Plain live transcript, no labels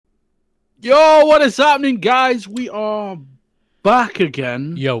Yo, what is happening, guys? We are back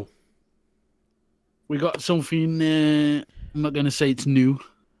again. Yo. We got something, I'm not going to say it's new,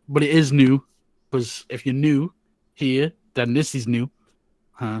 but it is new. Because if you're new here, then this is new.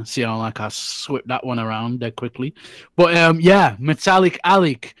 See how like I swept that one around there quickly. But yeah,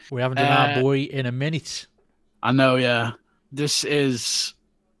 Metalecalec. We haven't done our boy in a minute. I know, yeah. This is,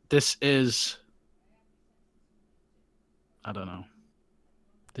 I don't know.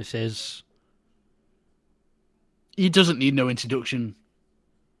 This is... He doesn't need no introduction.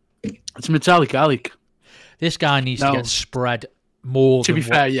 It's Metalecalec. This guy needs to get spread more. To be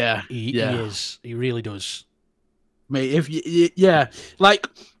fair, yeah. He is. He really does. Mate, if yeah, like,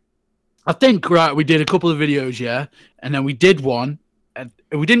 I think, right, we did a couple of videos, yeah, and then we did one, and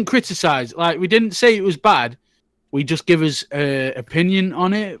we didn't criticize, like, we didn't say it was bad, we just give his opinion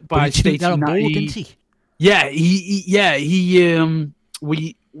on it by stating that didn't he? Yeah,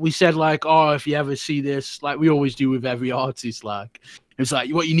 we said, like, oh, if you ever see this, like we always do with every artist, like, it's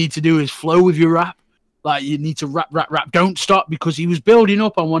like, what you need to do is flow with your rap. Like, you need to rap. Don't stop, because he was building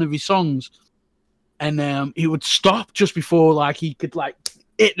up on one of his songs. And he would stop just before, like, he could, like,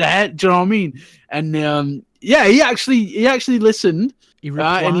 hit the head. Do you know what I mean? And, yeah, he actually listened. He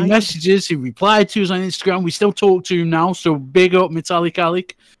replied. And he messages. He replied to us on Instagram. We still talk to him now. So big up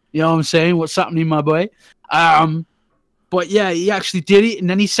Metalecalec. You know what I'm saying? What's happening, my boy? But yeah, he actually did it, and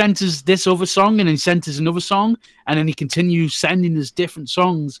then he sent us this other song, and then he sent us another song, and then he continues sending us different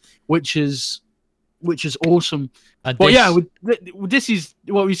songs, which is awesome. And but yeah, this is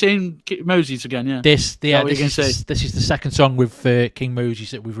what we're saying, Moses again. Yeah, this is the second song with Kvng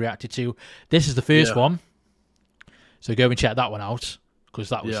Moses that we've reacted to. This is the first one, so go and check that one out, because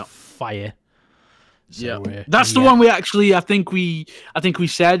that was fire. So, that's the one we actually. I think we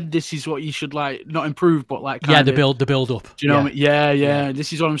said this is what you should, like, not improve, but like the build up. Do you know what I mean? Yeah.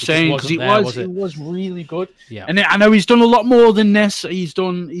 This is what I'm saying, because it was really good. Yeah, and I know he's done a lot more than this. He's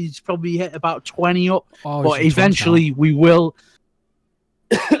probably hit about 20 up, but eventually we will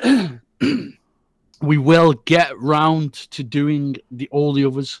get round to doing all the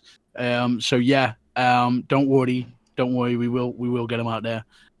others. So yeah, don't worry, we will get them out there.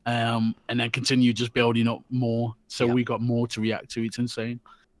 And then continue just building up more, so we got more to react to. It's insane.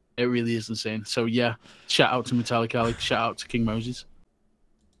 It really is insane. So yeah, shout out to Metalecalec, shout out to Kvng Moses.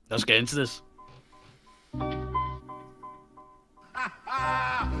 Let's get into this. The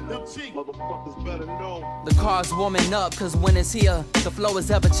car's warming up, cause when it's here, the flow is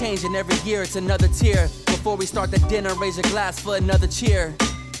ever changing. Every year it's another tier. Before we start the dinner, raise your glass for another cheer.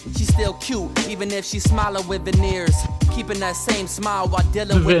 She's still cute, even if she's smiling with veneers. Keeping that same smile while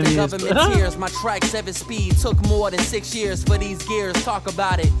dealing with the government tears. My track 7 speed took more than 6 years for these gears. Talk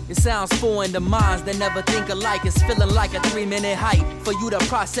about it. It sounds foreign to minds that never think alike. It's feeling like a 3-minute hike for you to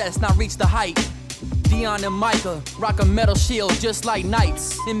process, not reach the height. Dion and Micah rock a metal shield just like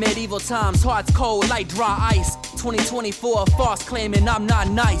knights. In medieval times, hearts cold like dry ice. 2024, false claiming I'm not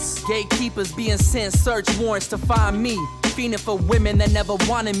nice. Gatekeepers being sent search warrants to find me. Fiending for women that never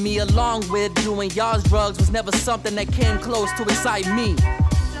wanted me, along with doing y'all's drugs was never something that came close to excite me.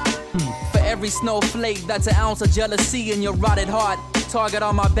 For every snowflake, that's an ounce of jealousy in your rotted heart. Target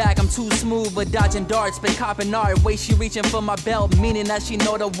on my back, I'm too smooth with dodging darts. Been copping art, way she reaching for my belt, meaning that she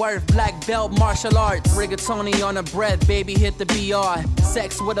know the worth. Black belt, martial arts, rigatoni on her breath, baby hit the BR.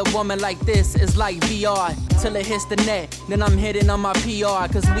 Sex with a woman like this is like VR. Till it hits the net, then I'm hitting on my PR.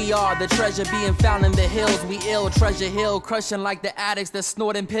 Cause we are the treasure being found in the hills. We ill, Treasure Hill, crushing like the addicts that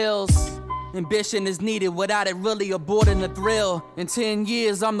snorting pills. Ambition is needed, without it really aborting the thrill. In 10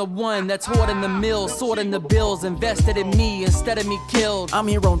 years I'm the one that's hoarding the mills, sorting the bills, invested in me instead of me killed. I'm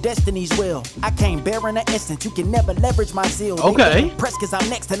here on destiny's will. I came bearing an instant, you can never leverage my zeal. Okay. Press cause I'm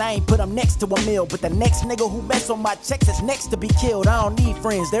next and I ain't put them next to a meal. But the next nigga who mess on my checks is next to be killed. I don't need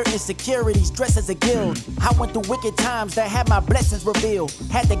friends, their insecurities dress as a guild. I went through wicked times that had my blessings revealed.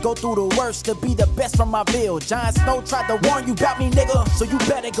 Had to go through the worst to be the best from my build. Jon Snow tried to warn you about me, nigga, so you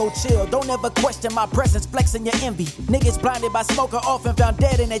better go chill. Don't ever question my presence, flexing your envy. Niggas blinded by smoke are often found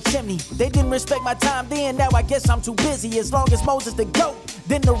dead in a chimney. They didn't respect my time then, now I guess I'm too busy. As long as Moses the GOAT,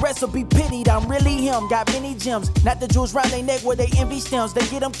 then the rest will be pitied. I'm really him, got many gems. Not the jewels round their neck where they envy stems. They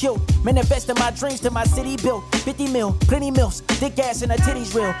get them killed. Manifesting my dreams to my city built. 50 mil, plenty mills, thick ass and her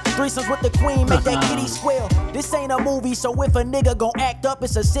titties real. Threesomes with the queen, make that kitty squeal. This ain't a movie, so if a nigga gon' act up,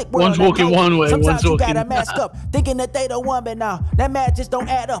 it's a sick world. One's walking one way, sometimes one's you walking gotta mask up, thinking that they the one, but now that math just don't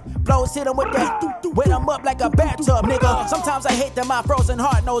add up. Blows hit them with that, wet them up like a bathtub, nigga. Sometimes I hate that my frozen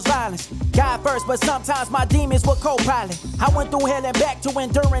heart knows violence. God first, but sometimes my demons were co-pilot. I went through hell and back to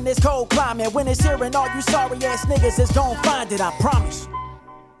enduring this cold climate. When it's here and all you sorry ass niggas is gon' find it, I promise.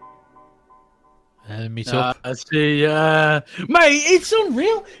 Meet up. I see. Mate, it's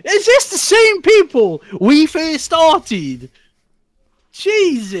unreal. Is this the same people we first started?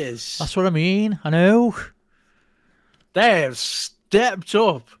 Jesus. That's what I mean. I know. They have stepped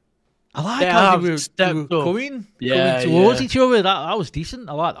up. I like how they were coming towards each other. That was decent.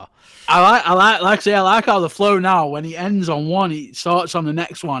 I like that. I like how the flow now. When he ends on one, he starts on the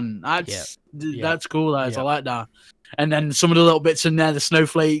next one. That's cool. I like that. And then some of the little bits in there, the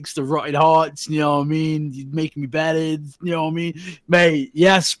snowflakes, the rotted hearts. You know what I mean? You're making me bedded. You know what I mean, mate?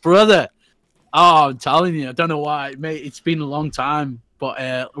 Yes, brother. Oh, I'm telling you, I don't know why, mate. It's been a long time,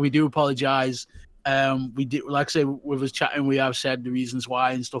 but we do apologize. We did, like I say, with us chatting, we have said the reasons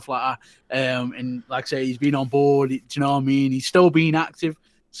why and stuff like that. And like I say, he's been on board. Do you know what I mean? He's still being active,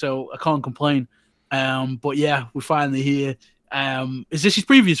 so I can't complain. But yeah, we're finally here. Is this his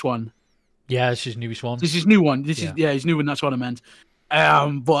previous one? Yeah, it's his newest one. This is his new one. This is his new one. That's what I meant.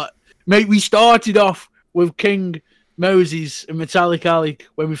 But mate, we started off with Kvng Moses and Metalecalec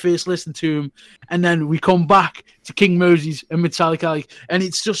when we first listened to him, and then we come back to Kvng Moses and Metalecalec, and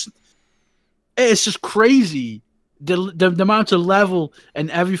it's just crazy the amount of level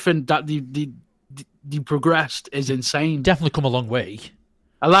and everything that they progressed is insane. Definitely come a long way.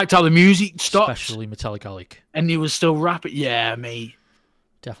 I liked how the music stopped, especially Metalecalec, and he was still rapping. Yeah, mate.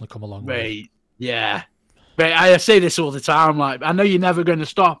 Definitely come a long way. Yeah. But I say this all the time. Like, I know you're never going to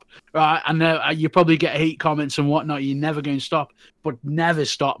stop, right? I know you probably get hate comments and whatnot. You're never going to stop, but never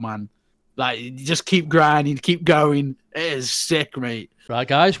stop, man. Like, just keep grinding, keep going. It is sick, mate. Right,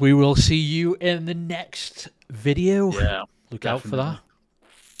 guys, we will see you in the next video. Yeah, look out for that.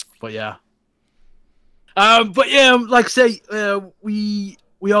 But yeah, like I say, we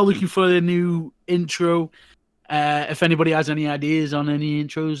are looking for a new intro. If anybody has any ideas on any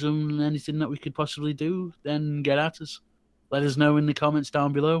intros and anything that we could possibly do, then get at us. Let us know in the comments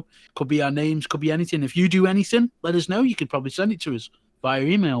down below. Could be our names, could be anything. If you do anything, let us know. You could probably send it to us via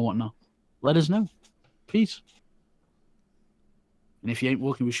email or whatnot. Let us know. Peace. And if you ain't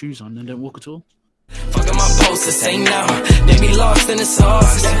walking with shoes on, then don't walk at all. Fucking my posters, say now. They be lost in the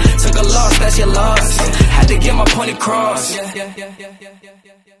sauce. Took a loss, that's your loss. Had to get my point across.